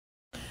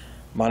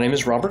My name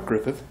is Robert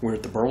Griffith. We're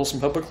at the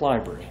Burleson Public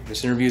Library.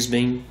 This interview is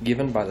being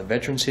given by the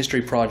Veterans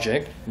History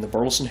Project and the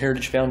Burleson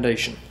Heritage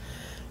Foundation.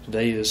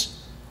 Today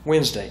is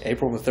Wednesday,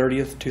 April the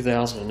 30th,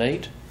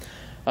 2008.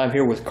 I'm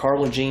here with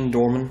Karla Jean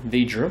Dorman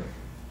Vidra.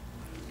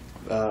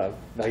 Did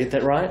I get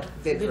that right?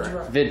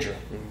 Vidra.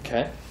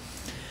 Okay.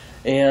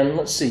 And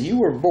let's see, you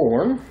were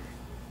born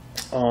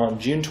on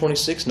June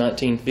 26,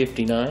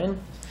 1959.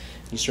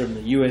 You served in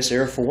the U.S.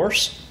 Air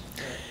Force.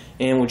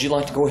 And would you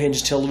like to go ahead and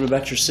just tell a little bit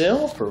about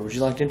yourself, or would you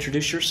like to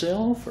introduce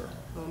yourself? Or?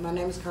 Well, my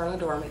name is Karla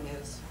Dorman,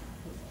 as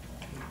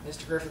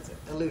Mr. Griffith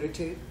alluded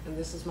to, and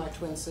this is my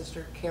twin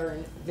sister,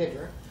 Karen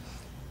Vidra.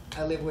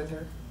 I live with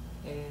her,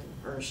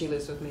 or she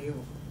lives with me,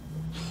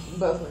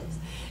 both ways.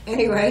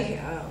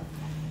 Anyway,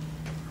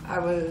 I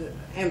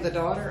am the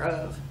daughter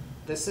of,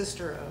 the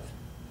sister of,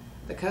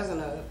 the cousin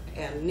of,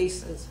 and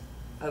nieces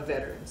of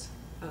veterans.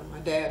 My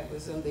dad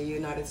was in the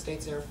United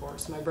States Air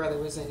Force. My brother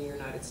was in the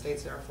United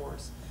States Air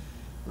Force.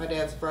 My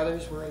dad's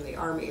brothers were in the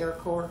Army Air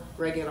Corps,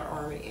 regular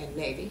Army, and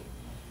Navy.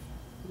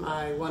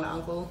 My one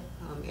uncle,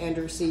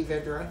 Andrew C.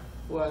 Vidra,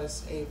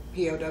 was a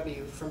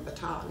POW from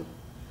Bataan,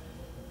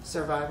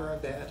 survivor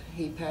of that.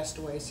 He passed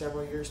away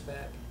several years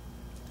back.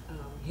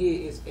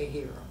 He is a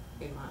hero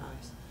in my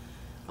eyes,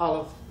 all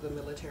of the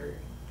military.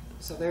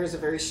 So there's a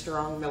very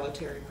strong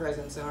military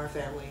presence in our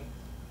family,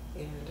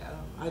 and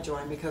I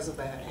joined because of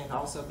that, and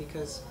also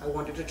because I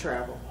wanted to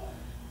travel.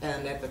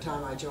 And at the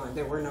time I joined,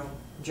 there were no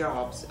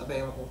jobs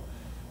available.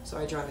 So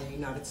I joined the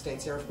United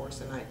States Air Force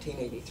in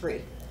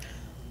 1983.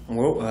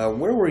 Well,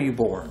 where were you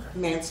born?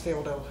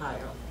 Mansfield,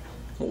 Ohio.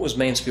 What was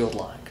Mansfield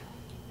like?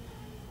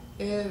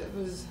 It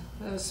was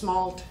a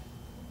small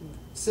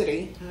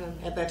city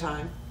at that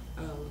time.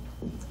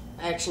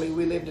 Actually,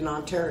 we lived in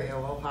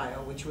Ontario,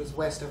 Ohio, which was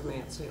west of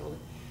Mansfield.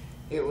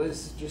 It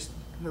was just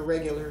a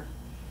regular,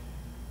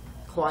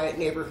 quiet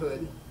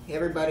neighborhood.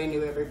 Everybody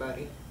knew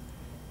everybody.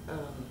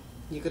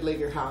 You could leave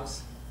your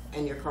house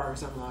and your car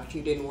was unlocked.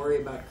 You didn't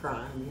worry about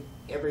crime.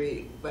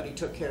 Everybody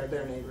took care of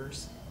their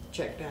neighbors,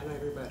 checked down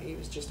everybody. It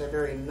was just a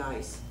very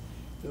nice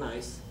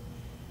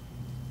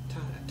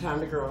time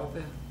to grow up.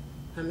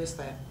 I miss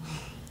that.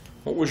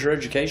 What was your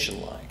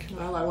education like?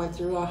 Well, I went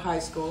through high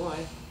school.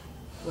 I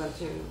went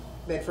to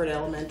Bedford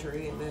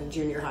Elementary and then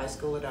junior high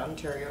school at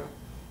Ontario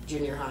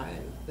Junior High,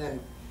 and then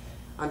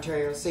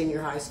Ontario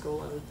Senior High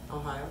School in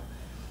Ohio.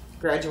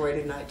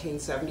 Graduated in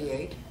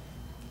 1978,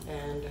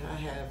 and I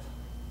have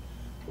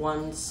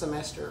one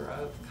semester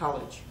of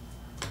college.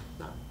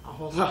 Not a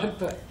whole lot,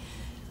 but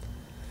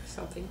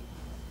something.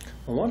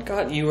 Well, what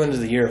got you into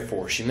the Air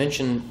Force? You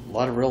mentioned a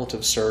lot of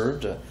relatives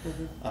served.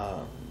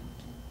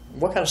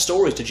 What kind of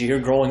stories did you hear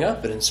growing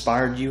up that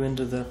inspired you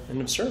into the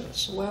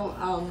service? Well,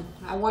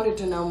 I wanted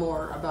to know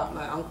more about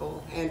my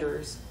uncle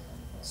Andrew's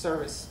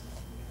service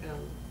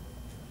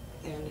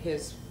and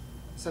his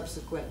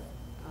subsequent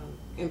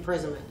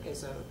imprisonment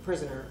as a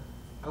prisoner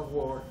of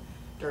war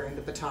during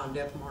the Bataan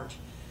Death March.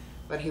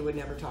 But he would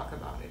never talk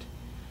about it.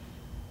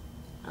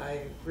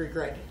 I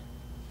regret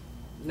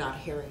not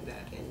hearing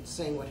that and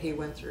seeing what he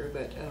went through,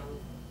 but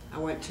I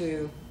went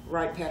to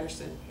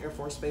Wright-Patterson Air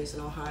Force Base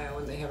in Ohio,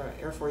 and they have an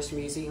Air Force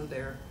museum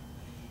there,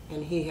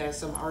 and he has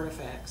some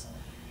artifacts.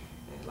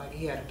 Like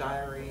he had a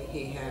diary,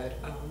 he had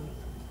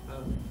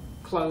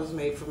clothes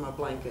made from a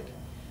blanket,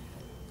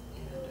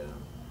 and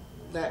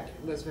that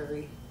was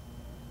very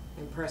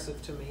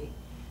impressive to me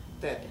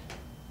that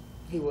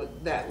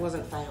that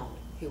wasn't found.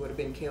 He would have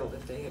been killed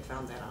if they had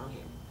found that on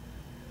him.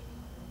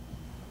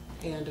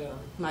 And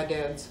my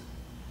dad's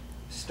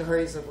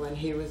stories of when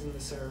he was in the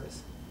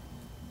service.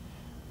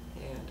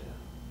 And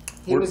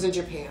he was in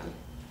Japan.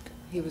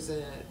 He was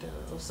at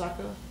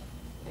Osaka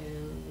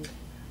and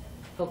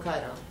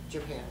Hokkaido,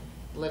 Japan.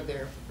 Lived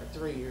there for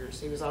 3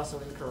 years. He was also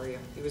in Korea.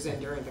 He was in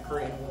during the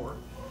Korean War.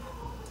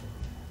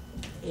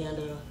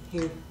 And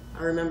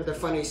I remember the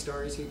funny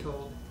stories he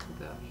told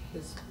about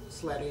his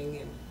sledding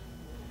and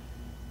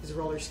his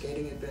roller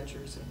skating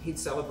adventures, and he'd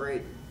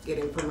celebrate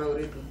getting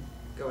promoted and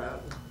go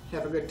out and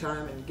have a good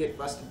time and get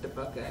busted to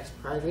buck-ass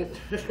private.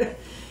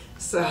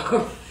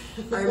 So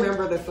I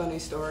remember the funny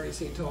stories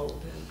he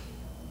told.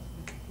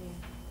 And,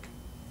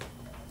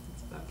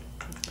 that's about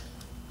it.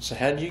 So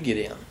how did you get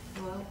in?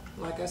 Well,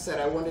 like I said,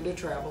 I wanted to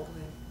travel,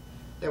 and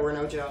there were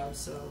no jobs.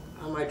 So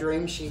on my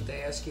dream sheet,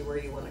 they ask you where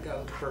you want to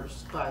go, the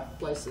first 5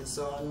 places.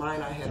 So on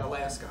mine, I had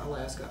Alaska,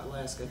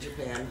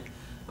 Japan,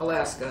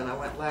 Alaska, and I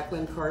went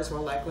Lackland,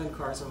 Carswell, Lackland,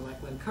 Carswell,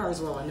 Lackland,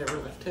 Carswell. I never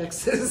left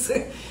Texas.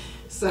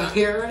 So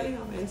here I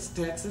am in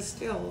Texas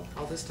still,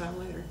 all this time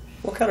later.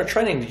 What kind of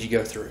training did you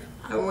go through?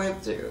 I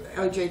went through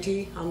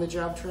OJT, on the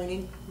job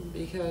training,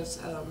 because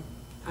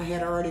I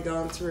had already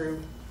gone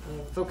through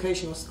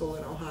vocational school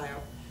in Ohio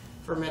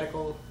for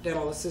medical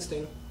dental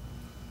assisting.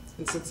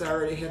 And since I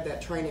already had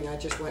that training, I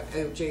just went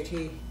OJT,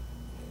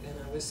 and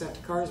I was sent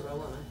to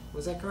Carswell, and I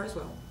was at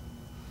Carswell.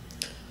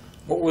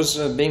 What was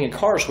being at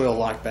Carswell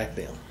like back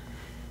then?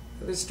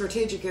 It was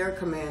Strategic Air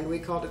Command. We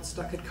called it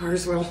Stuck at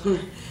Carswell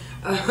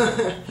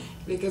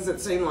because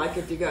it seemed like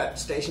if you got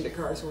stationed at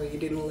Carswell, you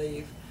didn't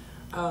leave.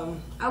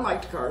 I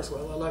liked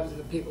Carswell. I loved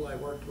the people I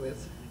worked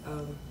with.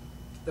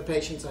 the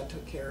patients I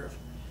took care of.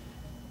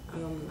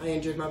 I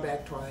injured my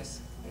back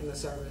twice in the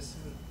service,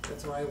 and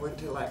that's why I went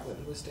to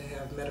Lackland, was to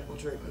have medical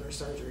treatment or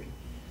surgery.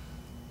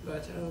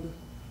 But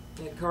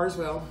at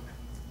Carswell,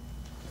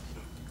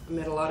 I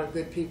met a lot of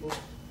good people,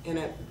 and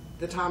at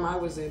the time I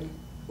was in,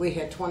 we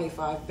had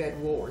 25 bed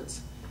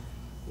wards.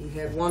 You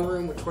had one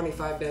room with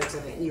 25 beds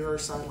in it, and you were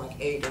assigned like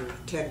 8 or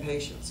 10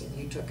 patients, and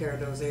you took care of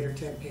those 8 or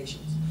 10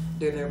 patients,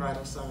 doing their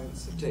vital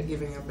signs,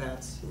 giving them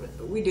baths.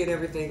 But we did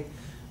everything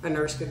a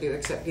nurse could do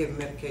except give them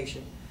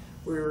medication.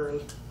 We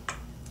were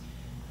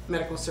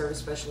medical service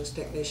specialist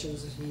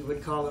technicians, you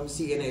would call them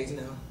CNAs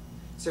now,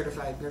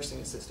 certified nursing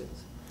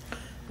assistants.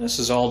 This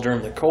is all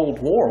during the Cold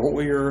War. What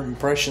were your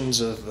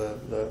impressions of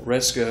the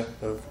risk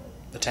of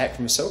attack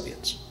from the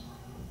Soviets?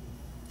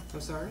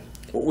 I'm sorry?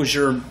 What was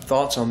your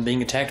thoughts on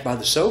being attacked by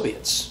the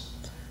Soviets,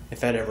 if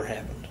that ever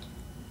happened?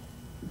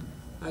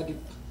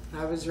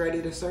 I was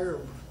ready to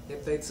serve.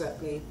 If they'd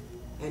sent me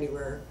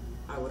anywhere,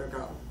 I would have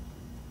gone.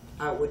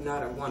 I would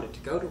not have wanted to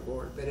go to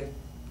war, but if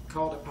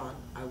called upon,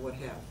 I would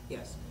have,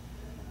 yes.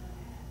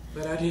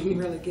 But I didn't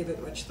really give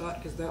it much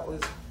thought, because that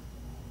was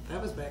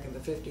back in the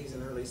 50s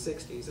and early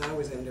 60s. I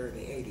was in during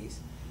the 80s.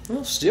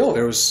 Well, still,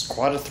 there was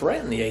quite a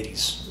threat in the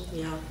 80s.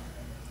 Yeah.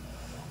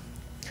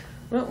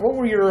 Well, what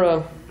were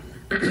your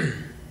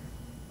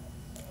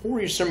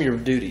some of your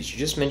duties? You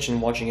just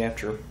mentioned watching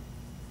after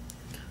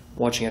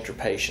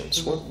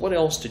patients. Mm-hmm. What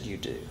else did you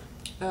do?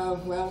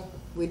 Well,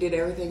 we did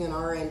everything an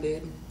RN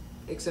did,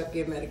 except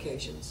give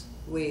medications.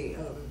 We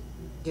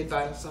did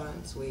vital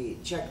signs. We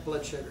checked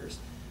blood sugars.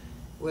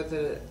 With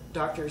the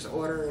doctor's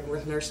order and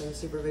with nursing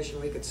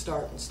supervision, we could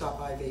start and stop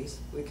IVs.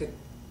 We could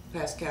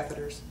pass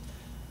catheters,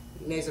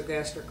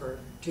 nasogastric or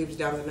tubes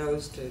down the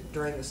nose to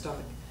drain the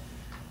stomach.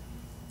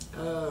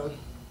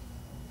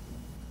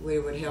 We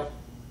would help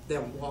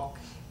them walk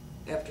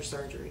after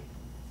surgery.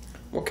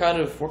 What kind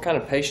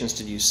of patients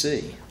did you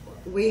see?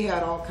 We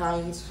had all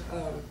kinds.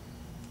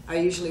 I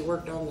usually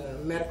worked on the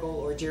medical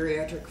or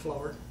geriatric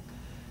floor.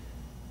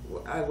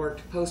 I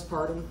worked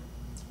postpartum,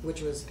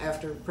 which was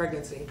after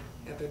pregnancy,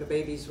 after the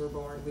babies were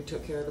born. We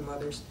took care of the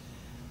mothers.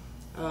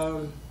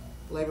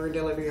 Labor and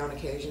delivery on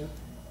occasion.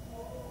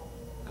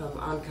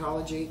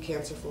 Oncology,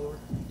 cancer floor,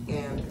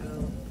 and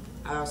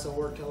I also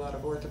worked a lot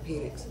of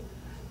orthopedics.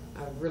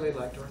 I really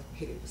liked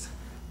orthopedics.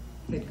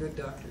 They had good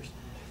doctors.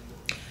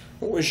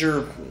 What was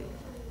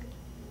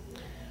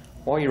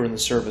while you were in the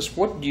service,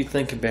 what did you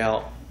think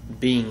about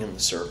being in the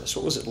service?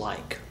 What was it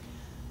like?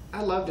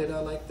 I loved it. I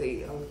liked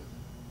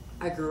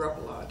I grew up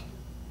a lot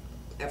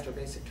after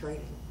basic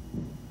training.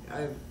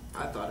 I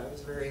thought I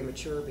was very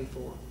immature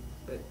before,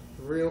 but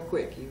real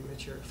quick you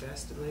mature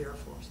fast in the Air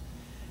Force.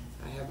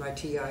 I have my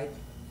TI,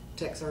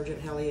 Tech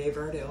Sergeant Hallie A.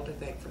 Vardell, to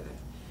thank for that.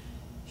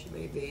 She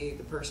made me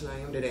the person I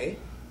am today,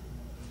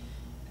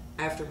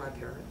 after my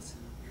parents.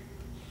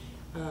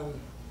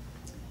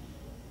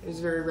 It was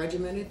very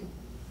regimented,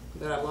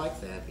 but I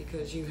liked that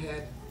because you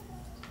had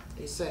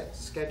a set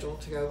schedule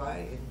to go by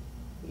and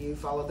you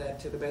followed that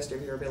to the best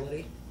of your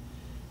ability.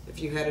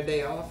 If you had a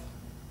day off,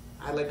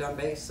 I lived on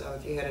base, so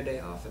if you had a day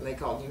off and they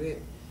called you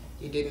in,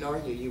 you didn't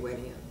argue, you went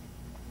in.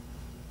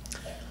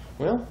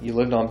 Well, you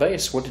lived on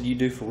base. What did you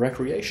do for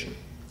recreation?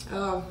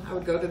 I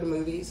would go to the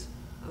movies,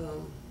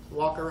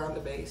 walk around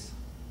the base,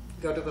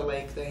 go to the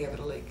lake. They have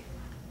a lake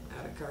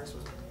out at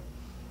Carswell.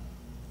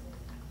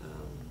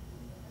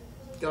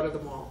 Go to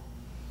the mall,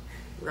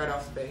 right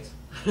off the base.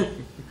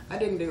 I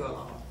didn't do a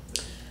lot.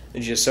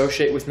 Did you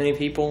associate with many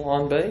people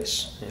on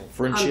base?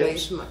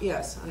 Friendships? On base,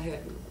 yes, I had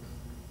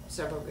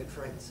several good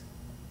friends.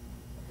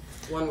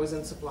 One was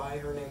in supply.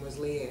 Her name was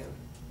Leanne.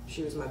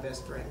 She was my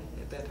best friend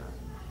at that time.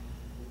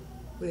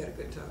 We had a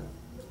good time.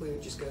 We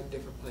would just go to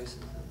different places.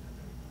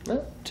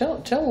 Well,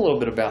 tell a little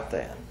bit about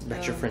that,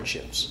 about your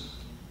friendships.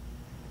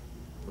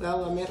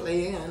 Well, I met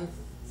Leanne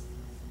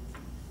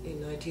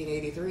in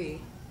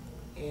 1983,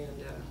 and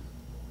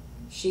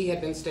she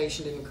had been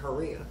stationed in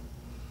Korea,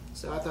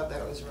 so I thought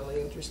that was really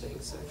interesting.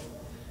 So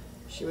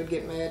she would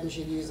get mad and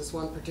she'd use this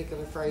one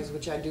particular phrase,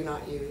 which I do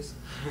not use.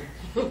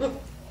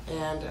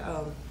 And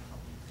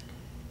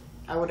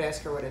I would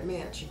ask her what it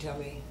meant. She'd tell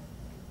me,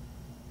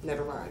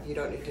 never mind, you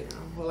don't need to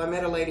know. Well, I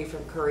met a lady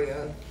from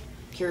Korea.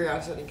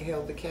 Curiosity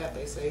killed the cat,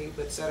 they say,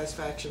 but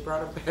satisfaction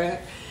brought her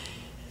back.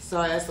 So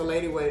I asked the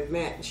lady what it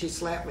meant, and she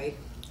slapped me.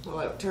 Well,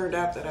 it turned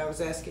out that I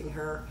was asking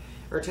her,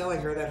 or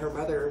telling her that her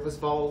mother was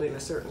bald in a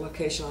certain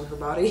location on her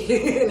body,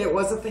 and it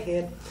wasn't the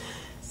head.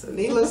 So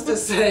needless to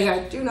say,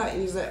 I do not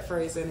use that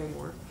phrase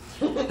anymore.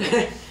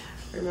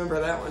 Remember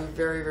that one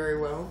very, very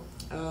well.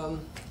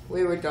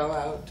 We would go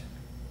out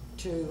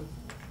to,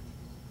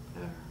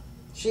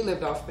 she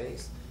lived off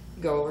base,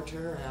 go over to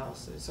her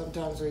house.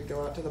 Sometimes we'd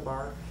go out to the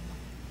bar,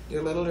 do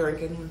a little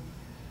drinking.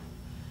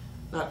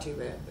 Not too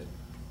bad, but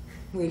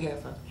we'd have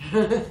fun.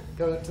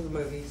 Go to the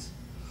movies.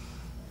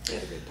 We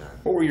had a good time.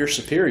 What were your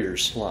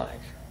superiors like?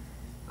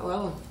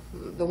 Well,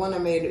 the one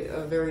that made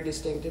a very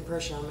distinct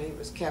impression on me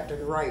was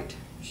Captain Wright.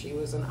 She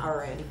was an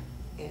RN,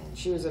 and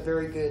she was a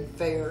very good,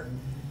 fair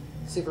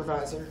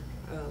supervisor.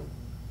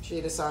 She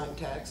had assigned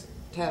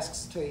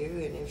tasks to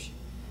you, and if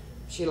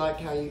she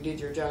liked how you did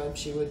your job,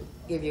 she would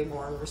give you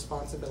more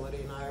responsibility,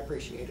 and I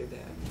appreciated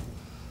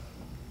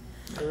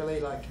that. I really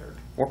liked her.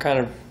 What kind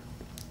of,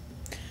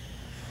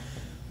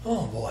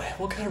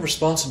 what kind of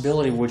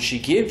responsibility would she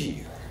give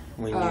you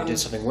when you did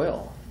something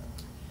well?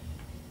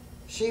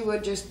 She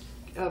would just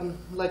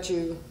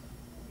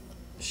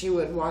she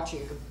would watch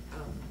you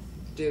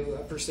do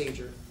a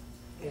procedure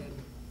and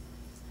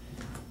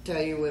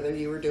tell you whether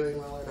you were doing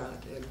well or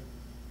not. And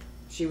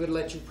she would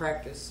let you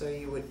practice so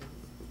you would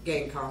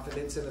gain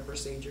confidence in the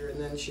procedure, and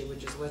then she would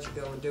just let you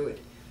go and do it.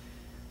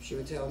 She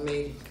would tell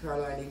me,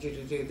 Karla, I need you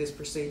to do this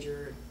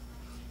procedure.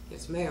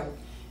 Yes, ma'am.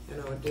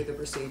 And I would do the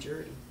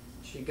procedure, and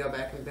she'd go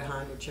back and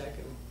behind and check,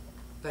 and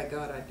thank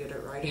God I did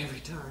it right every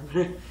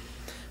time.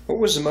 What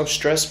was the most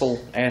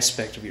stressful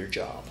aspect of your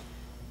job?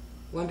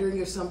 Wondering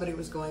if somebody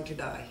was going to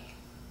die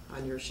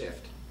on your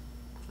shift.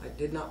 I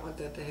did not want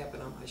that to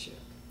happen on my shift.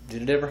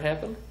 Did it ever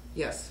happen?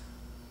 Yes.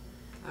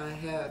 I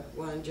had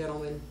one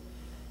gentleman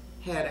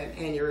had an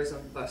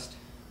aneurysm bust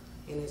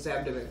in his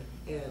abdomen,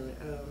 and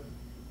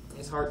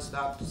his heart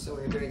stopped, so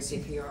we were doing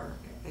CPR,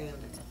 and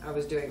I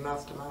was doing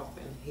mouth to mouth,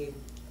 and he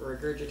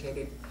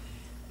regurgitated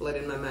blood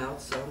in my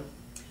mouth, so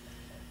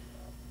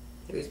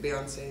it was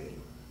beyond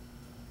saving.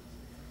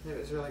 It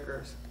was really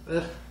gross.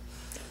 Ugh.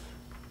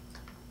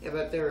 Yeah,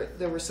 but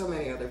there were so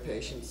many other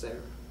patients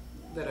there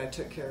that I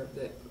took care of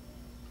that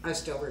I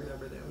still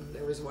remember them.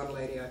 There was one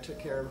lady, I took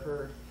care of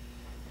her.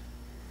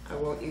 I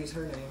won't use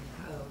her name,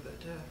 but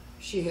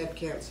she had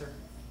cancer,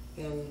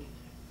 and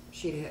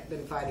she'd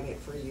been fighting it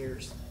for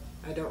years.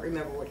 I don't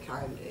remember what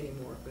kind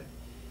anymore, but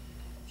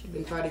she'd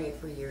been fighting it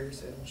for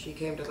years, and she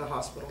came to the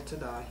hospital to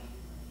die.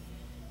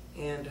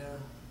 And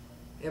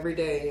every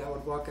day I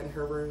would walk in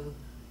her room,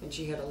 and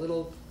she had a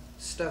little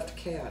stuffed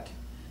cat,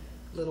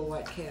 little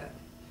white cat,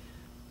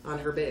 on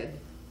her bed.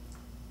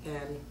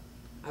 And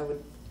I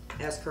would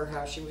ask her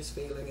how she was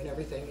feeling and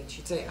everything, and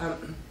she'd say,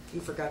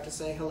 you forgot to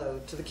say hello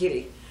to the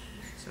kitty.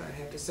 So I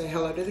have to say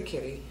hello to the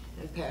kitty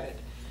and pat it.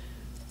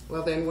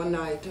 Well, then one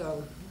night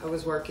I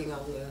was working on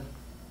the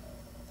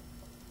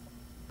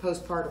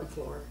postpartum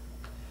floor.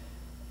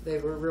 They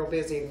were real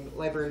busy in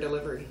labor and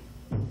delivery,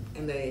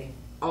 and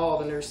all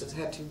the nurses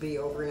had to be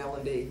over in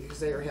L&D because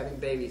they were having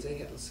babies. They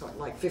had something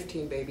like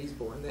 15 babies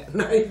born that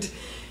night.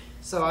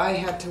 So I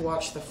had to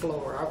watch the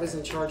floor. I was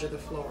in charge of the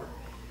floor.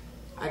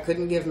 I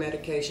couldn't give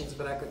medications,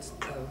 but I could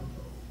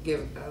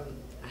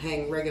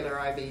hang regular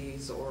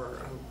IVs or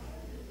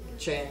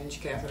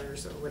change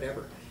catheters or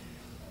whatever.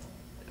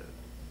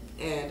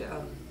 And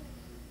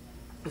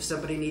if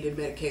somebody needed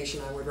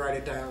medication, I would write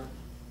it down.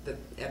 That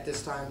at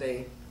this time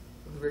they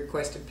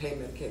requested pain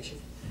medication.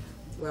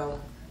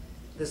 Well,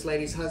 this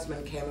lady's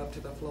husband came up to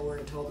the floor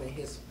and told me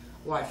his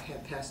wife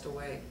had passed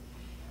away,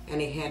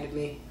 and he handed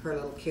me her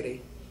little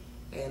kitty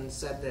and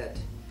said that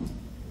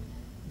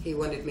he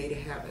wanted me to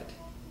have it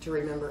to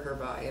remember her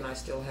by, and I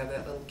still have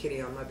that little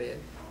kitty on my bed.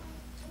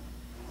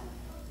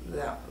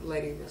 That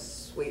lady was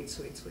sweet,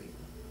 sweet, sweet.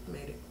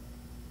 Made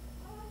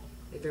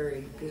a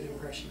very good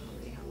impression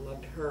on me. I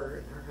loved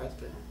her and her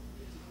husband.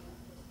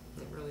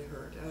 It really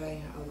hurt.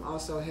 I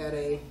also had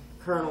a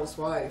colonel's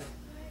wife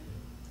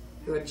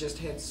who had just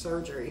had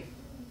surgery,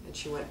 and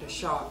she went into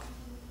shock,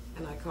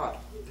 and I caught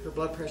her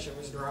blood pressure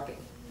was dropping.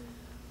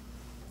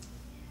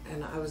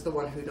 And I was the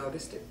one who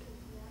noticed it.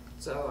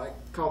 So I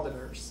called the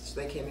nurse. So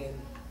they came in,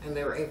 and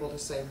they were able to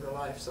save her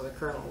life. So the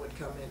colonel would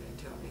come in and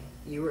tell me,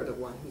 you were the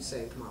one who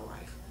saved my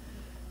life.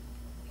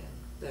 And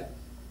that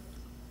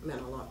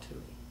meant a lot to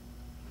me.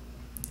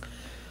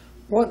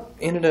 What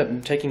ended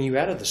up taking you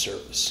out of the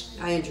service?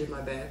 I injured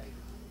my back.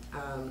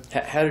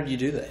 How did you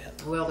do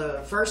that? Well,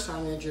 the first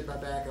time I injured my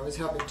back, I was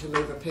helping to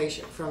move a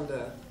patient from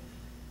the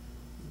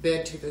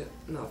bed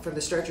from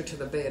the stretcher to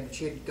the bed.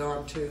 She had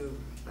gone to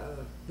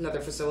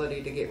another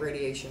facility to get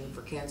radiation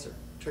for cancer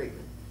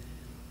treatment.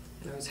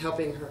 And I was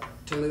helping her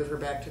to move her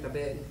back to the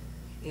bed,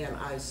 and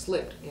I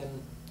slipped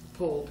and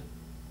pulled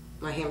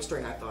my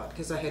hamstring, I thought,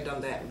 because I had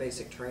done that in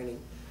basic training,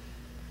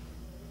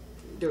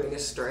 doing a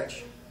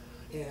stretch,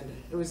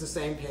 and it was the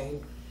same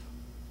pain.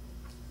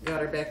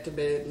 Got her back to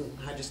bed, and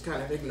I just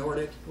kind of ignored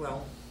it.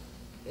 Well,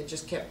 it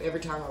just kept, every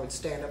time I would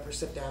stand up or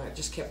sit down, it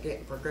just kept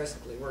getting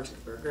progressively worse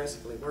and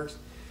progressively worse.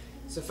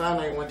 So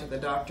finally I went to the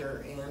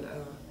doctor, and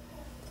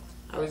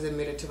I was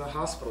admitted to the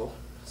hospital.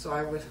 So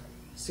I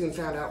soon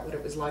found out what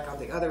it was like on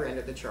the other end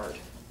of the chart.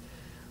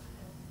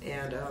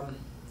 And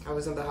I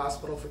was in the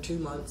hospital for 2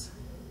 months,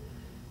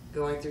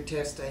 going through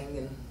testing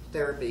and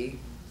therapy.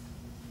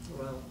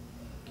 Well,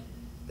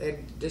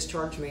 they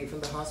discharged me from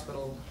the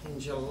hospital in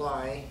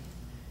July,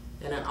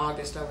 and in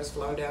August I was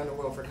flown down to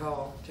Wilford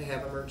Hall to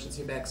have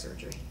emergency back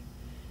surgery.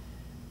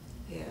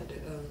 And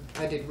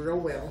I did real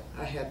well.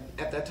 I had,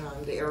 at that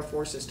time, the Air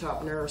Force's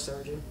top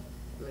neurosurgeon,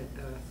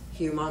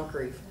 Hugh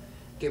Moncrief,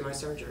 do my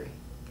surgery.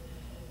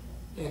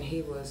 And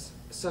he was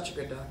such a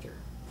good doctor.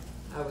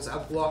 I was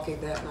up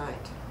walking that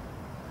night,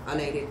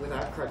 unaided,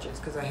 without crutches,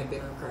 because I had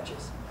been on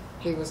crutches.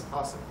 He was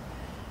awesome.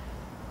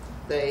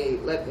 They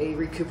let me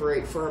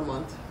recuperate for a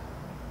month,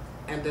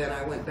 And then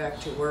I went back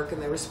to work, and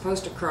they were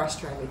supposed to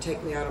cross-train me,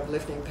 take me out of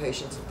lifting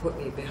patients and put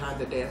me behind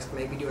the desk,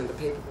 maybe doing the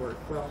paperwork.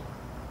 Well,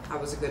 I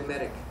was a good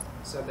medic,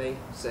 so they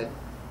said,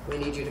 we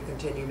need you to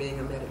continue being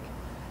a medic.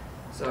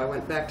 So I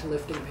went back to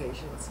lifting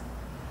patients.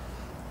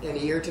 And a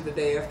year to the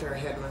day after I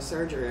had my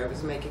surgery, I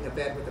was making a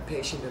bed with a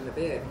patient in the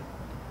bed.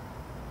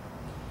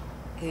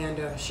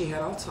 And she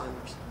had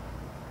Alzheimer's.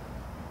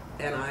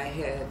 And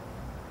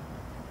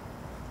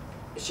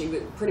she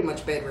was pretty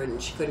much bedridden.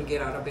 She couldn't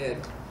get out of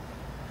bed.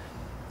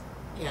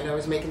 And I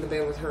was making the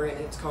bed with her, and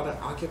it's called an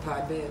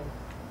occupied bed.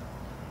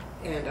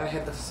 And I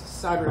had the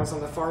side rails on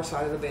the far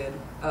side of the bed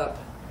up.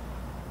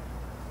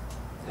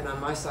 And on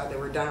my side, they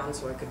were down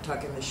so I could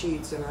tuck in the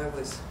sheets, and I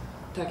was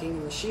tucking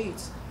in the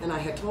sheets. And I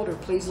had told her,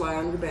 please lie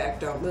on your back,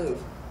 don't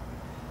move.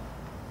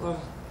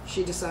 Well,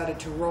 she decided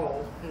to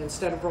roll, and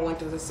instead of rolling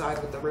to the side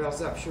with the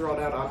rails up, she rolled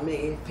out on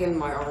me, pinned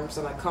my arms,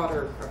 and I caught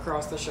her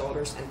across the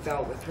shoulders and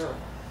fell with her.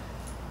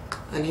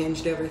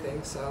 Unhinged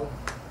everything, so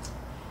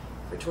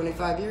for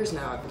 25 years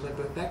now I've lived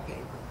with back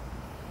pain.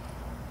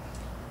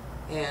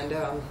 And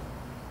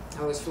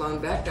I was flown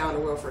back down to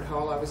Wilford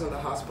Hall. I was in the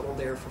hospital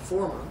there for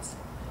 4 months,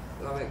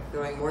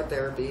 going more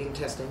therapy and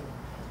testing.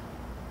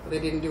 But they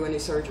didn't do any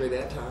surgery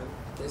that time.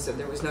 They said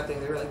there was nothing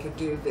they really could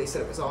do. They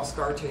said it was all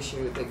scar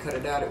tissue. If they cut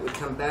it out, it would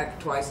come back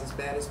twice as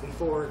bad as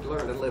before. I'd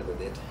learn to live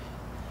with it.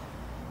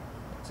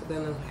 So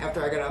then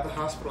after I got out of the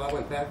hospital, I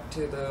went back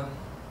to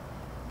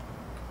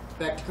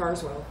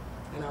Carswell,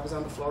 and I was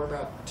on the floor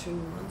about 2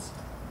 months,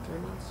 3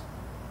 months.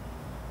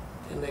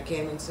 And they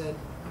came and said,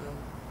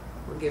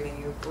 we're giving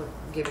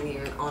you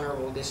an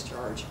honorable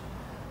discharge.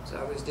 So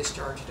I was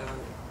discharged on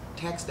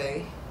tax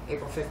day,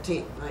 April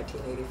 15th,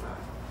 1985,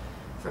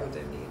 from the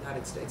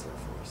United States Air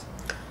Force.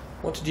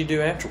 What did you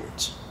do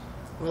afterwards?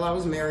 Well, I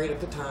was married at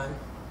the time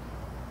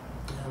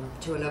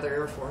to another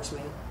Air Force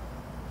man.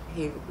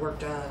 He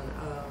worked on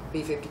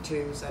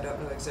B-52s. I don't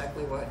know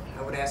exactly what.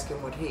 I would ask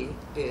him what he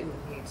did, and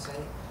he'd say,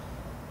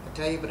 I'd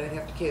tell you, but I'd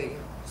have to kill you.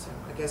 So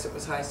I guess it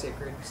was high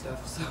secret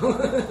stuff. So,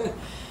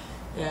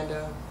 and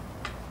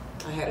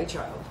I had a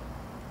child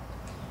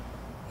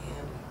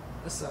and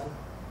a son.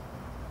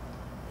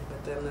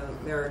 But then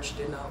the marriage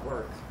did not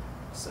work.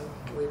 So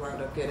we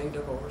wound up getting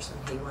divorced,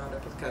 and he wound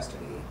up with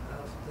custody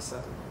of the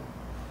son.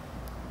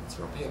 It's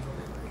real painful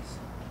memories.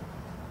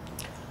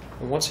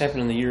 And what's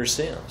happened in the years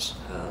since?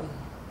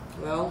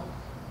 Well,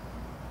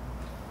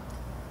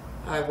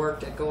 I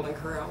worked at Golden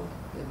Corral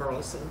in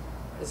Burleson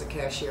as a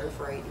cashier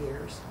for 8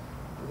 years.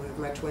 I moved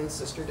my twin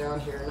sister down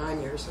here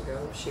 9 years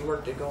ago. She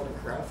worked at Golden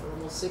Corral for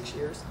almost 6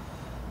 years.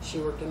 She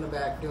worked in the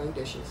back doing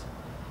dishes.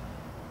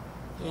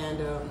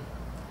 And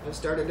I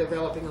started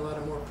developing a lot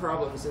of more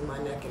problems in my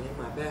neck and in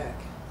my back.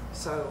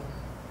 So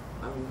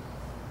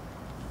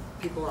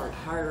people aren't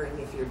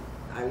hiring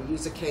I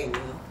use a cane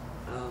now.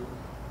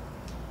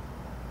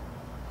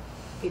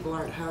 People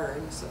aren't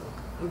hiring, so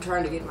I'm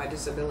trying to get my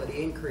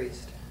disability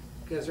increased,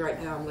 because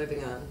right now I'm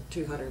living on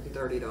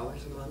 $230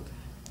 a month.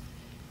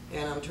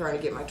 And I'm trying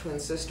to get my twin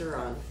sister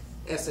on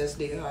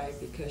SSDI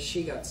because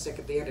she got sick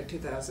at the end of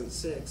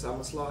 2006,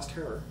 almost lost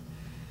her.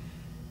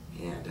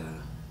 And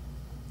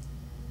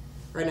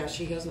right now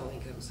she has no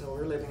income, so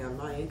we're living on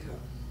my income.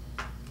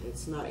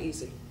 It's not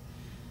easy.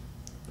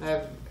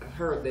 I've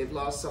heard they've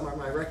lost some of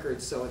my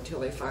records, so until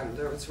they find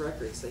those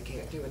records, they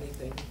can't do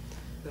anything.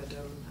 But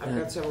I've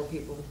got several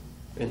people.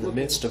 In the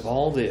midst of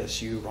all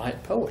this, you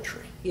write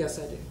poetry. Yes,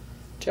 I do.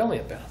 Tell me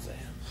about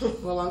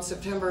that. Well, on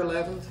September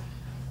 11th,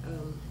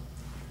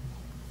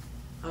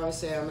 I always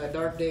say on a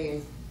dark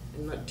day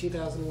in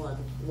 2001,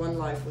 one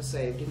life was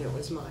saved, and it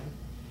was mine.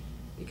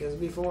 Because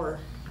before,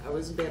 I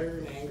was bitter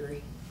and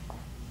angry.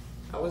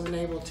 I wasn't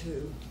able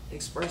to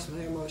express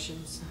my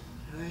emotions.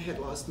 I had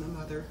lost my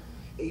mother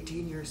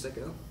 18 years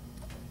ago.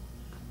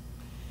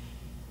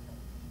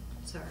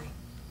 Sorry.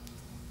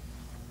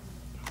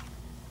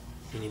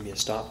 You need me to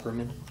stop for a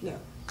minute? No.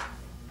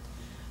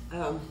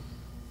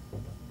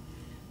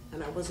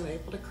 And I wasn't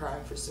able to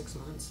cry for 6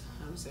 months.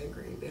 I was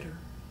angry and bitter.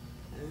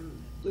 And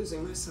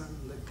losing my son,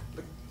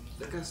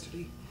 the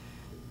custody,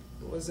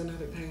 was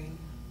another pain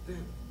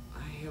that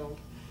I held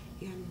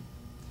in.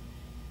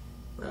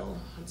 Well,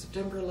 on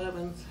September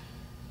 11th,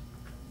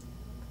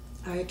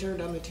 I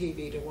turned on the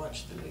TV to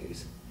watch the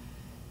news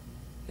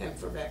and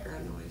for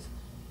background noise.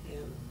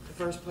 And the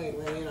first plane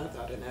went in, I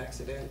thought an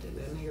accident, and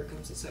then here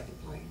comes the second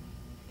plane.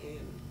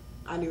 And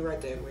I knew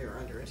right then we were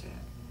under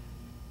attack.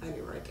 I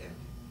knew right then.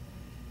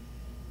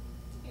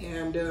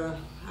 And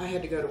I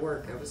had to go to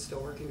work. I was still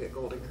working at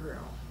Golden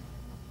Corral.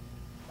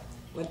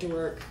 Went to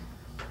work.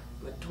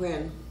 My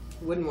twin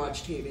wouldn't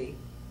watch TV.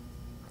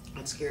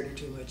 It scared her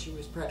too much. She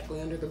was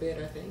practically under the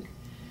bed, I think.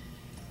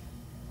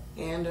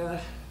 And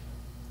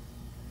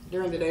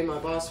during the day, my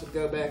boss would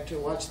go back to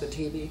watch the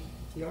TV.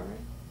 You all right?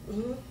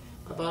 Mm-hmm.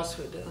 My boss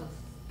would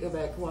go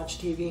back and watch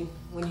TV.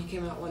 When he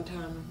came out one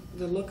time,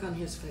 the look on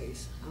his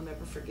face, I'll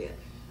never forget.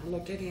 I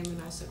looked at him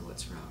and I said,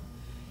 "What's wrong?"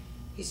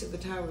 He said, "The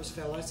towers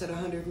fell." I said,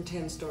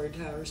 110-story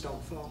towers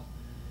don't fall.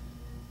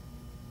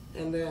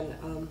 And then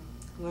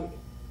when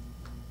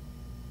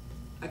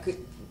I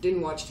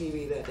didn't watch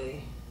TV that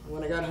day.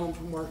 When I got home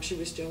from work, she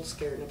was still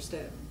scared and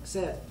upset.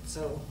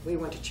 So we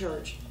went to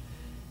church.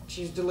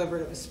 She was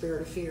delivered of a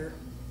spirit of fear.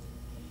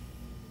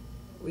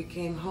 We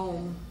came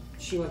home.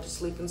 She went to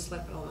sleep and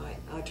slept all night.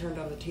 I turned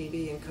on the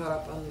TV and caught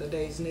up on the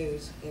day's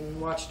news and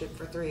watched it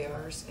for 3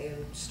 hours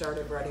and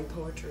started writing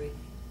poetry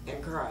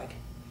and cried.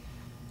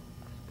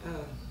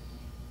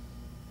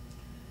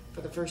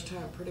 For the first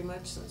time pretty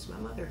much since my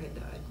mother had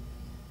died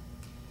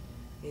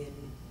in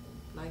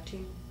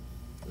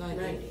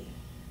 1990.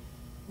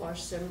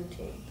 March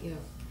 17th. Yeah,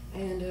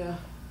 and I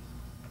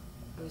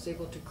was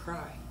able to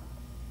cry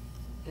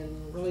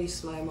and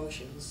release my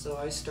emotions, so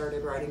I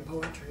started writing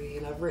poetry,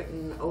 and I've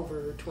written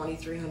over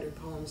 2,300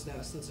 poems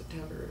now since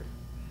September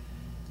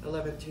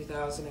 11,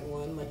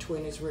 2001. My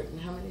twin has written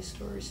how many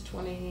stories?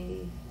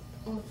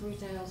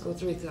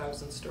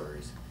 3,000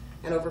 stories,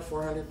 and over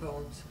 400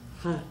 poems.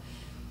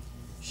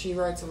 She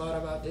writes a lot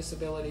about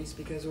disabilities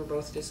because we're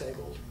both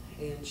disabled,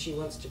 and she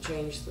wants to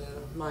change the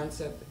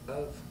mindset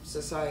of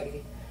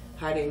society,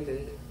 hiding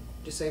the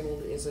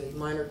disabled as a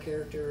minor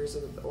character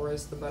or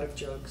as the butt of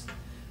jokes.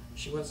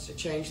 She wants to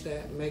change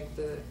that and make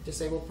the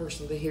disabled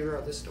person the hero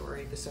of the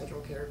story, the central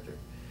character.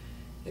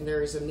 And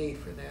there is a need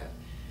for that.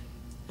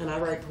 And I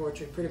write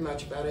poetry pretty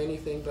much about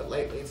anything, but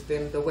lately it's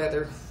been the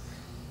weather,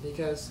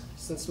 because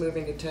since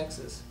moving to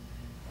Texas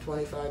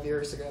 25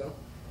 years ago,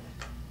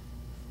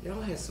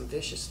 y'all have some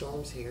vicious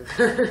storms here.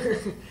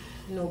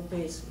 No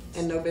basements.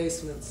 And no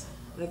basements.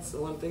 That's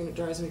the one thing that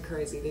drives me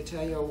crazy. They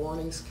tell you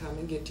warnings come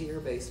and get to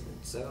your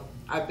basement. So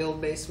I build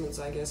basements,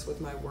 I guess,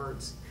 with my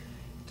words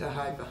to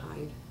hide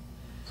behind.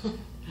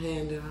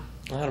 And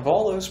out of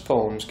all those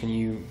poems, can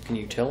you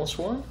tell us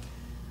one?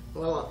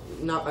 well,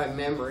 not by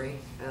memory,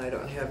 and I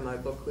don't have my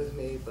book with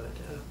me, but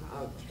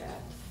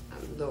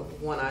the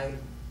one I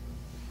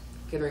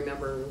can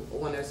remember,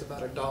 one is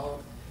about a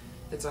dog.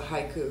 It's a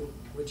haiku,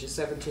 which is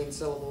 17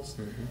 syllables.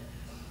 Mm-hmm.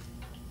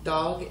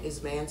 Dog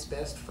is man's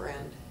best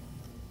friend.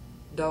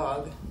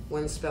 Dog,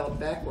 when spelled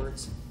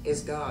backwards,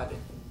 is God.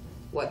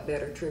 What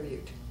better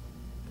tribute?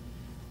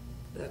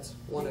 That's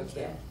one of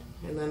them.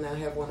 And then I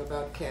have one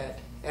about cat.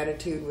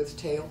 Attitude with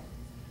tail.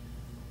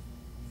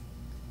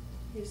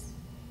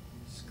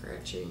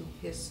 Scratching,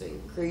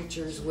 hissing,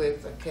 creatures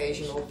with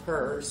occasional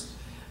purrs.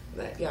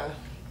 That, yeah.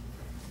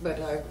 But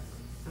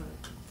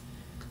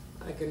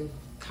I can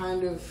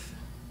kind of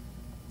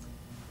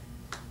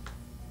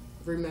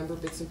remember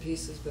bits and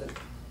pieces, but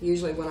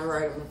usually when I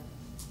write them,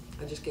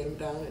 I just get them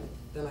down and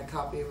then I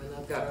copy them, and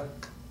I've got a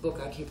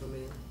book I keep them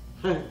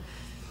in.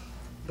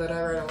 But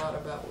I write a lot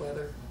about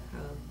weather,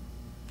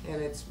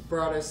 and it's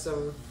brought us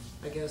some,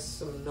 I guess,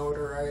 some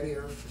notoriety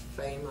or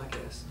fame, I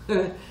guess.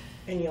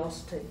 And you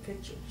also take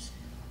pictures.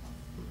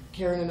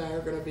 Karen and I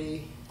are going to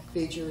be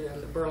featured in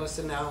the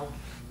Burleson Now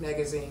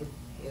magazine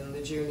in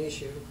the June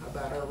issue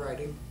about our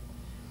writing.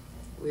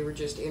 We were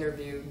just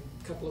interviewed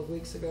a couple of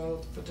weeks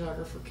ago. The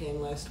photographer came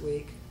last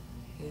week,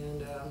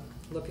 and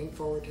looking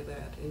forward to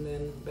that. And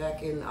then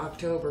back in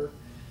October,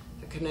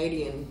 a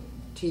Canadian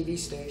TV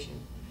station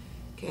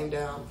came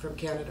down from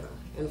Canada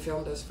and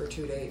filmed us for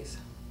 2 days.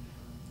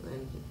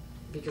 And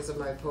because of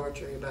my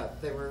poetry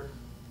they were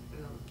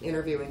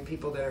interviewing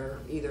people that are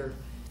either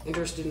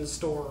interested in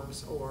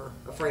storms or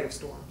afraid of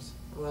storms.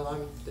 Well,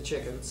 I'm the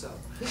chicken, so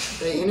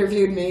they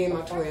interviewed me and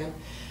my twin.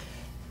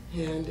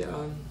 And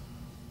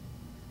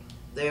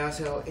they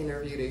also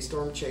interviewed a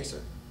storm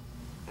chaser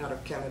out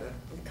of Canada.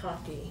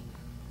 Cocky.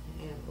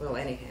 And, well,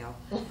 anyhow,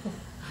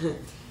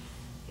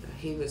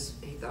 he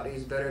thought he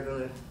was better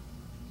than a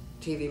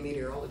TV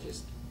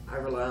meteorologist. I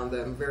rely on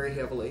them very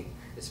heavily,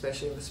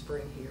 especially in the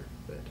spring here.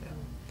 But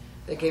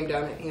they came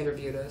down and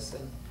interviewed us,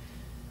 and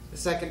the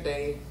second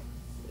day,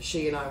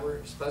 she and I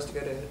were supposed to go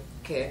to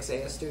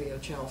KXAS Studio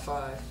Channel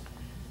 5.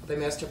 They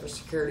messed up her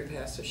security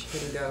pass, so she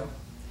couldn't go.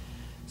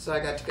 So I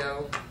got to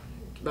go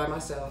by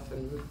myself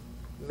and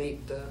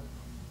meet the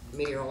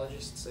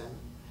meteorologists and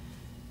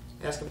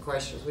ask him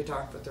questions. We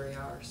talked for 3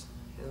 hours,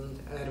 and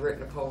I had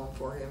written a poem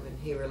for him, and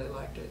he really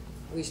liked it.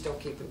 We still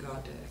keep in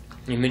contact.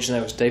 You mentioned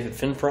that was David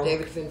Finfrock?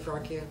 David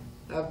Finfrock, yeah.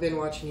 I've been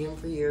watching him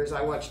for years.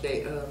 I watched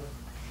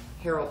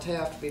Harold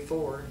Taft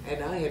before,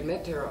 and I had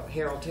met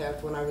Harold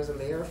Taft when I was in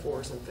the Air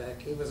Force, in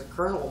fact. He was a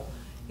colonel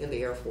in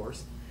the Air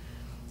Force,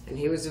 and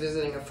he was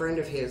visiting a friend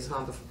of his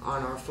on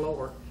our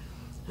floor.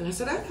 And I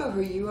said, I know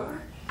who you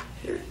are.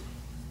 You're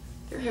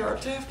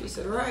Harold Taft. He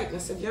said, right. And I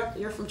said, yep,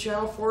 you're from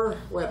Channel 4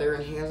 Weather.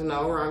 And he goes,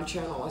 no, wrong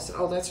channel. I said,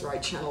 oh, that's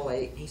right, Channel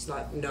 8. He's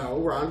like, no,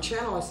 wrong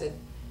channel. I said,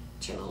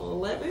 Channel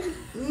 11?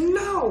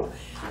 No.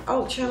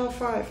 Oh, Channel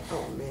 5.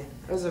 Oh, man.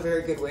 That was a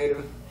very good way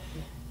to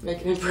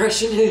make an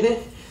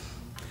impression.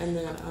 And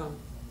then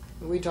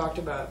we talked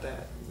about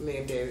that, me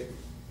and David,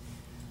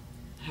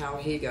 how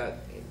he got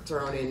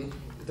thrown in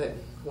that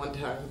one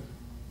time.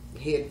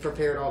 He had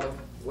prepared all the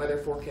weather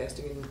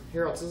forecasting, and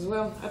Harold says,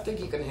 well, I think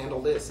you can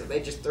handle this. And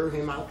they just threw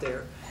him out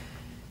there.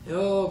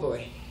 Oh,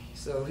 boy.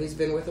 So he's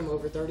been with them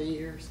over 30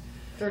 years.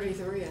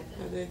 33, I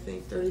think. I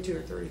think 32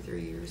 or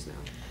 33 years now.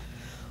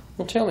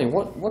 Well, tell me,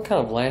 what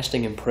kind of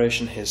lasting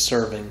impression has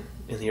serving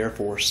in the Air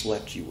Force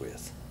left you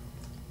with?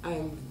 I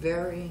am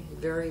very,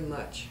 very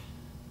much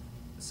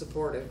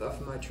supportive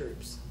of my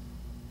troops.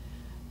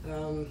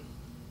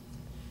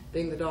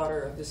 Being the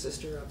daughter of the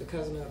sister of the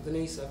cousin of the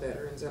niece of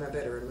veterans and a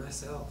veteran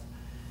myself,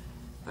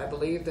 I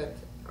believe that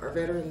our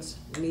veterans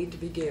need to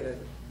be given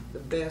the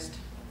best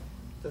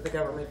that the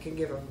government can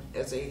give them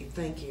as a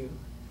thank you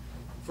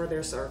for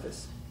their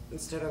service,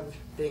 instead of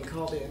being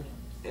called in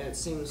and it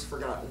seems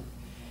forgotten.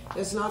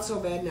 It's not so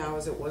bad now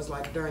as it was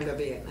like during the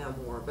Vietnam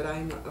War, but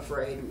I'm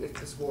afraid if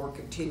this war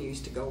continues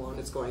to go on,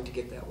 it's going to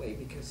get that way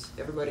because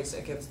everybody's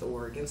against the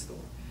war,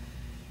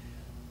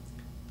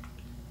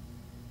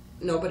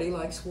 Nobody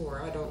likes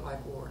war. I don't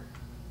like war.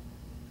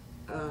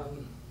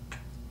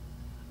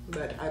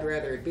 But I'd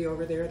rather it be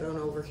over there than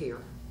over here.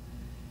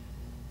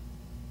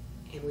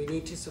 And we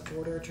need to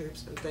support our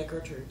troops and thank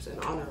our troops and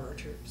honor our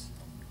troops.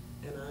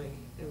 And I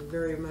am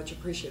very much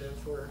appreciative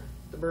for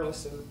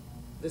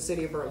the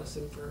city of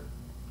Burleson for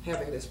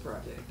having this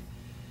project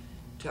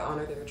to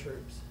honor their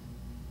troops.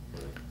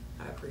 And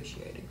I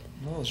appreciate it.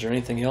 Well, is there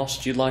anything else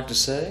that you'd like to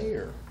say,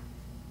 or?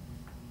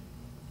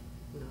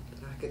 Not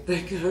that I could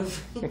think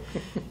of.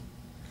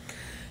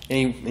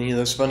 Any of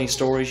those funny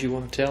stories you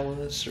want to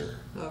tell us, or?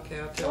 Okay,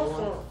 I'll tell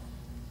one.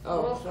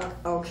 Oh,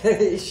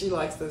 okay, she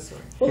likes this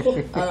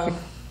one.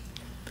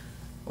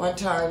 One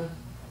time,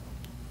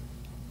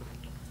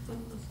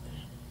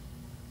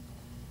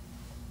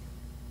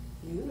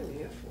 You were in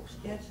the Air Force.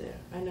 Yes, sir.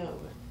 I know.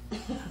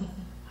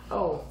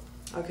 oh,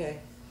 okay.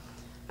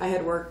 I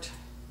had worked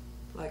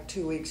like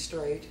 2 weeks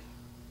straight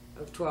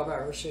of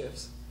 12-hour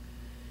shifts.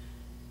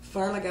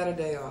 Finally got a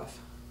day off.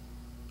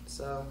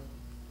 So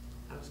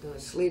I was going to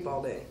sleep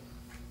all day.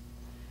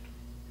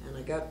 And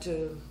I got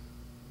to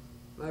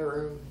my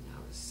room, and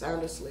I was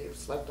sound asleep,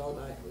 slept all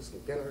night, was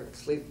going to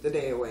sleep the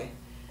day away.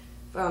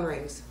 Phone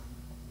rings.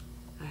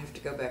 I have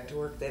to go back to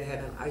work. They'd had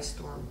an ice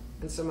storm,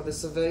 and some of the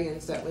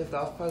civilians that lived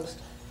off post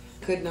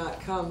could not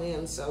come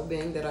in, so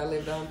being that I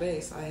lived on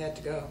base, I had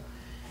to go.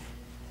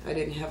 I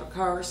didn't have a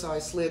car, so I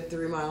slid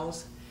 3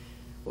 miles,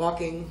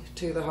 walking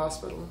to the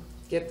hospital,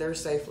 get there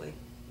safely.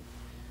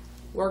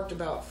 Worked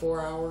about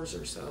 4 hours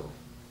or so,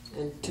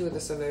 and 2 of the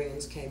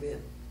civilians came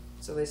in.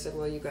 So they said,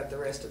 well, you got the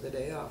rest of the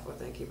day off. Well,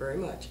 thank you very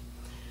much.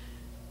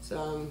 So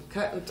I'm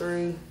cutting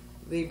through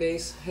the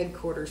base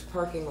headquarters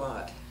parking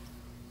lot,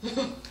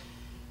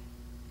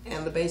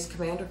 and the base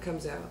commander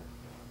comes out.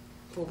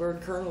 Full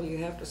bird colonel, you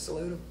have to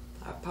salute him.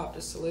 I popped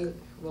a salute.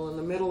 Well, in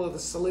the middle of the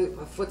salute,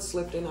 my foot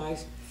slipped and I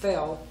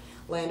fell,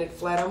 landed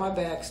flat on my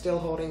back, still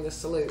holding the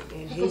salute.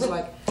 And he's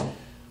like,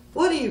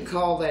 what do you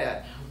call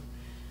that?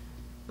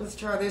 Let's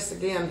try this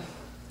again.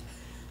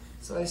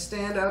 So I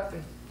stand up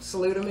and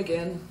salute him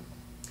again.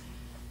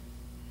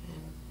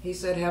 And he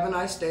said, have a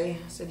nice day.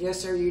 I said, yes,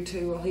 sir, you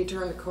too. Well, he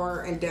turned the corner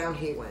and down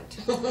he went.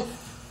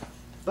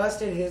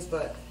 Busted his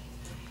butt.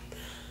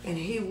 And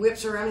he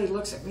whips around, he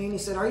looks at me and he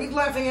said, are you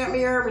laughing at me,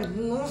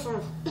 Airman? No, sir.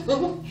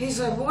 He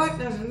said, what?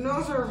 And I said,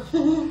 no,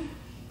 sir.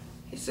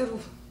 He said,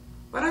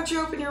 why don't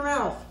you open your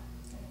mouth?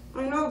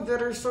 I know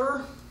better,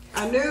 sir.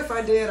 I knew if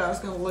I did, I was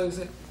going to lose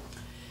it.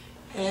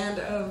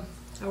 And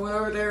I went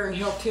over there and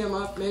helped him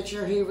up, made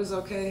sure he was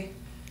okay,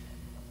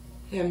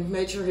 and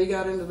made sure he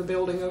got into the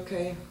building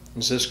okay.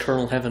 Does this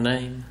colonel have a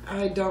name?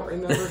 I don't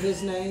remember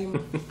his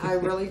name. I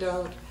really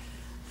don't.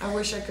 I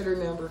wish I could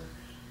remember,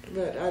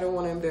 but I don't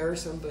want to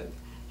embarrass him, but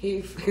he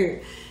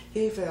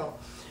fell.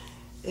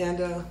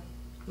 And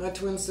my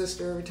twin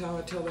sister, every time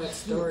I tell that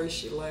story,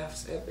 she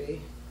laughs at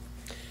me.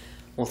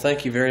 Well,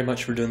 thank you very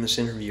much for doing this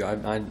interview.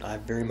 I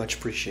very much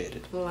appreciate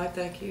it. Well, I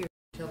thank you.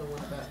 Tell the one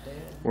about Dad.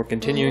 We're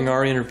continuing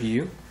our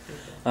interview.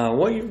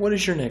 What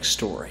is your next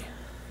story?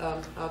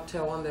 I'll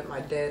tell one that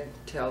my dad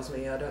tells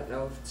me. I don't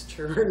know if it's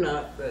true or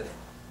not, but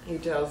he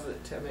tells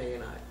it to me,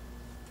 and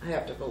I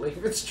have to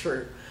believe it's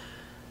true.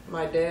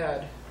 My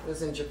dad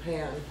was in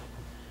Japan.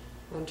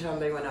 One time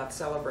they went out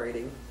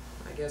celebrating,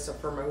 I guess a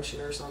promotion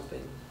or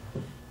something,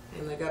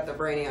 and they got the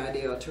brainy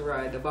idea to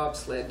ride the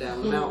bobsled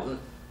down the mountain.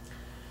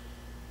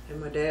 And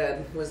my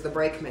dad was the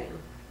brakeman,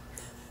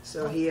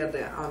 so he had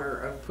the honor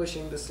of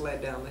pushing the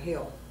sled down the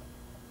hill.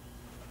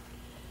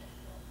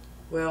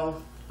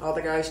 Well, all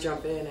the guys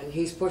jump in, and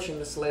he's pushing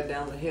the sled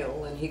down the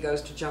hill, and he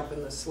goes to jump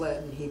in the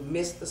sled, and he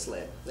missed the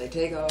sled. They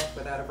take off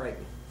without a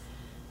brakeman.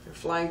 They're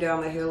flying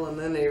down the hill, and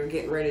then they're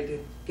getting ready to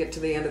get to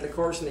the end of the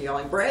course, and they're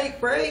yelling, brake,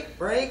 brake,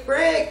 brake,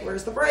 brake.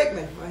 Where's the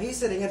brakeman? Well, he's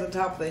sitting at the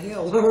top of the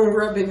hill,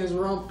 rubbing his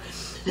rump.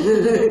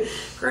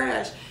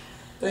 Crash.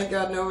 Thank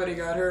God nobody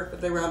got hurt,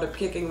 but they wound up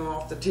kicking him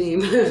off the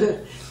team.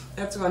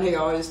 That's when he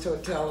always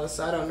tell us.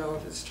 I don't know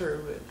if it's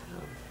true, but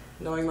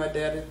knowing my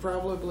dad, it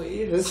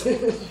probably is.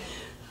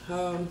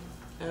 I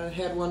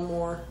had one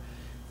more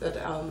that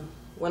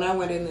when I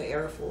went in the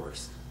Air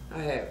Force,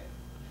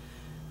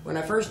 when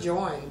I first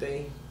joined,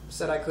 they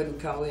said I couldn't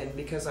come in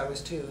because I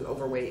was too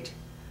overweight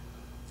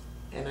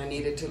and I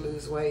needed to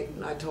lose weight.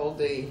 And I told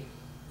the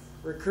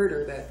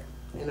recruiter that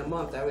in a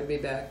month I would be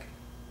back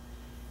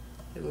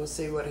and we'll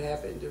see what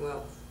happened.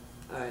 Well,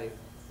 I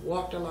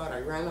walked a lot, I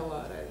ran a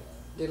lot, I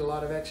did a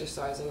lot of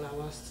exercising, and I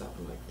lost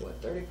something like,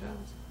 what, 30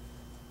 pounds?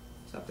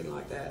 Something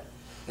like that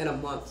in a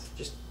month,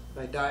 just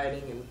by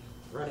dieting and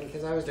running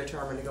because I was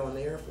determined to go in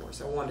the Air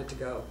Force. I wanted to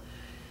go.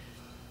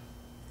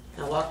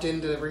 I walked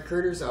into the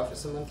recruiter's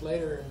office a month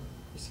later and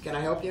he said, "Can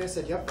I help you?" I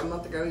said, "Yep, a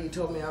month ago you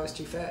told me I was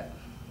too fat."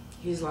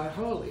 He's like,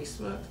 "Holy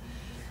smokes."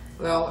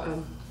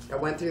 Well, I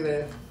went through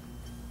the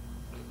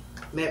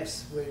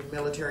MIPS,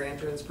 military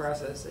entrance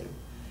processing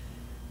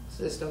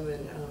system,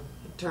 and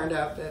it turned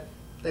out that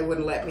they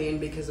wouldn't let me in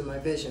because of my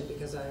vision,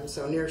 because I am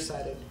so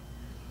nearsighted.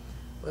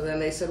 Well, then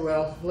they said,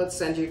 "Well, let's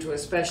send you to a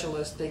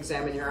specialist to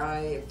examine your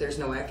eye. If there's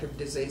no active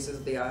diseases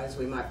of the eyes,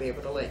 we might be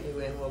able to let you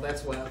in." Well,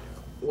 that's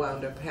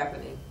wound up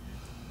happening.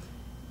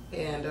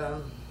 And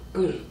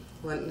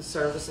went in the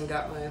service and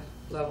got my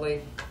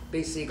lovely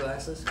BC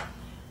glasses,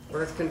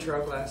 birth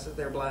control glasses.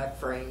 They're black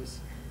frames.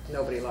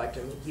 Nobody liked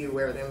them. You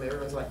wear them.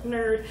 Everyone's like,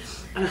 "Nerd."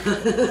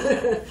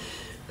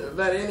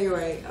 But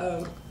anyway,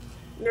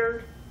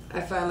 nerd.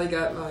 I finally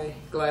got my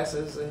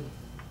glasses, and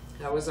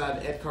I was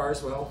at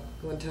Carswell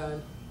one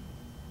time,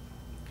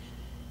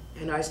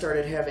 and I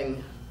started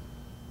having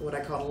what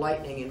I call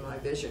lightning in my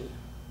vision,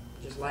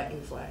 just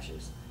lightning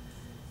flashes.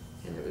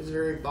 And it was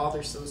very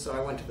bothersome, so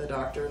I went to the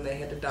doctor, and they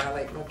had to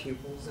dilate my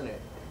pupils, and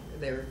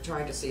they were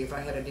trying to see if I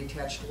had a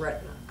detached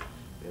retina,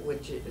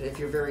 which, if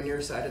you're very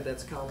nearsighted,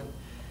 that's common.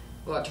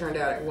 Well, it turned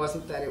out it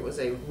wasn't that. It was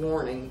a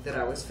warning that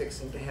I was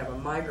fixing to have a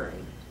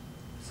migraine.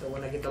 So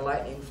when I get the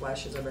lightning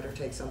flashes, I better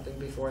take something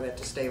before that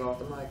to stave off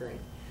the migraine.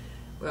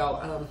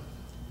 Well,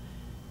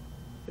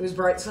 it was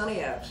bright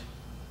sunny out.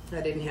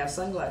 I didn't have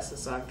sunglasses,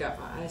 so I've got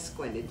my eyes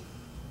squinted.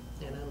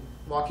 And I'm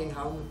walking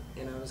home,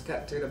 and I was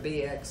cut through the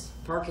BX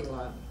parking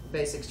lot,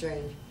 Base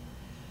Exchange.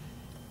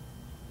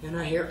 And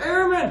I hear,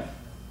 "Airman!"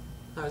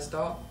 I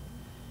stop,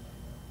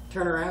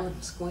 turn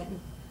around,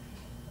 squinting.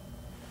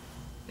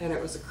 And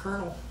it was a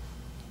colonel.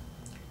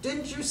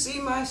 "Didn't you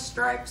see my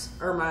stripes,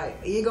 or my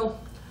eagle?"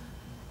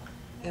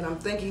 And I'm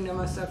thinking to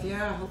myself,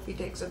 yeah, I hope he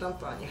takes a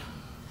dump on you.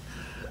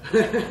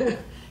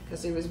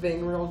 Because he was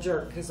being a real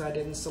jerk because I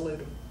didn't salute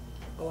him.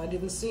 Well, I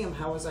didn't see him.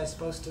 How was I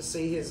supposed to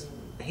see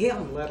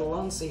him, let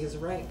alone see his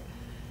rank?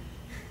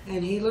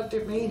 And he looked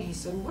at me and he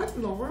said, "What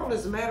in the world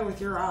is the matter with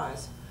your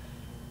eyes?"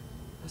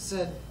 I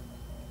said,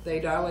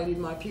 "They dilated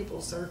my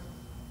pupils, sir."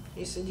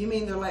 He said, "You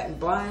mean they're letting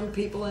blind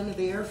people into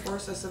the Air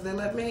Force?" I said, "They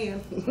let me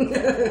in."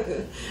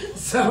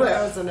 So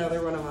that was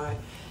another one of my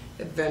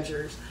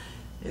adventures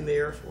in the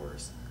Air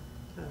Force.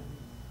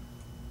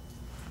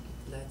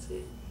 That's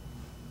it.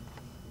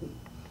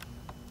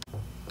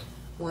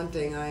 One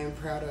thing I am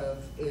proud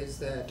of is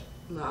that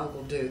my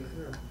Uncle Duke,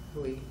 or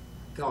we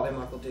called him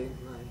Uncle Duke,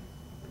 my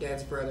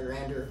dad's brother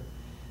Andrew,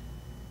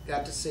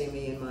 got to see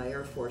me in my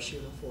Air Force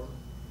uniform.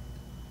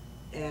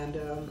 And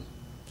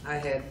I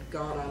had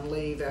gone on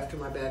leave after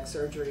my back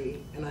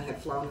surgery, and I had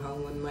flown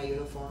home in my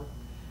uniform.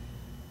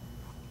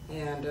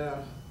 And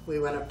we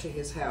went up to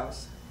his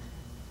house.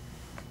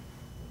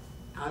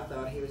 I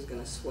thought he was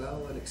going to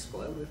swell and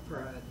explode with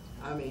pride.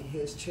 I mean,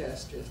 his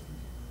chest just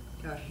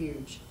got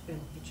huge, and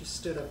he just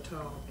stood up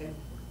tall, and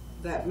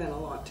that meant a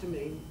lot to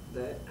me,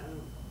 that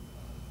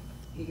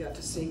he got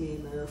to see me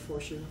in my Air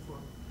Force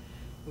uniform.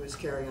 He was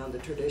carrying on the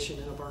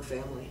tradition of our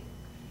family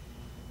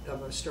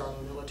of a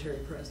strong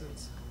military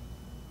presence.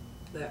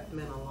 That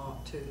meant a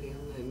lot to him,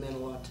 and it meant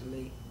a lot to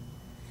me.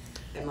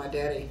 And my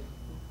daddy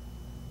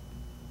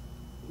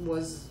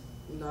was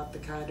not the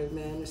kind of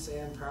man to say,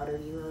 "I'm proud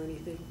of you" or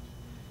anything,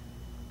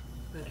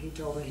 but he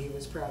told me he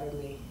was proud of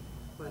me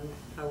when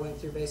I went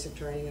through basic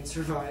training and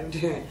survived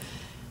and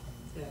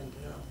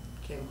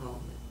came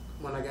home.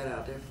 When I got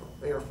out of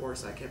the Air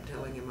Force, I kept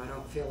telling him, "I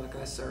don't feel like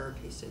I served."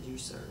 He said, "You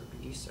served,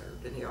 you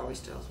served." And he always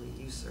tells me,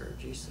 "You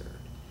served, you served."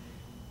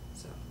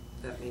 So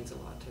that means a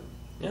lot to me.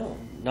 You know,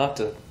 not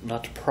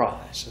to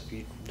pry, so if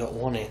you don't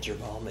want to answer,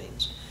 by all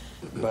means.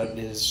 But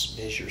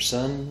is your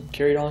son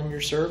carried on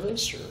your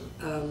service,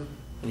 or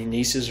any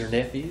nieces or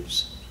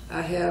nephews?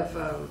 I have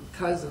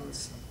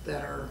cousins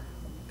that are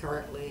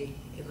currently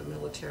in the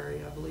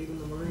military, I believe in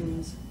the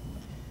Marines.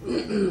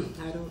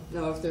 I don't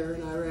know if they're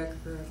in Iraq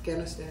or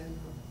Afghanistan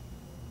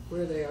or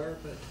where they are,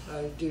 but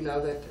I do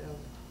know that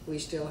we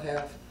still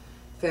have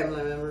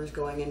family members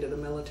going into the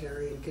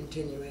military and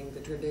continuing the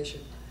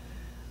tradition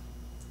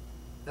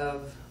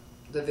of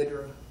the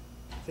Vidra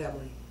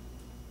family.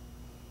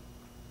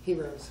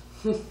 Heroes.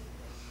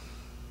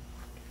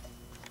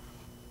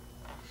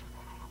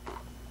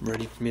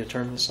 Ready for me to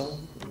turn this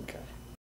on? Okay.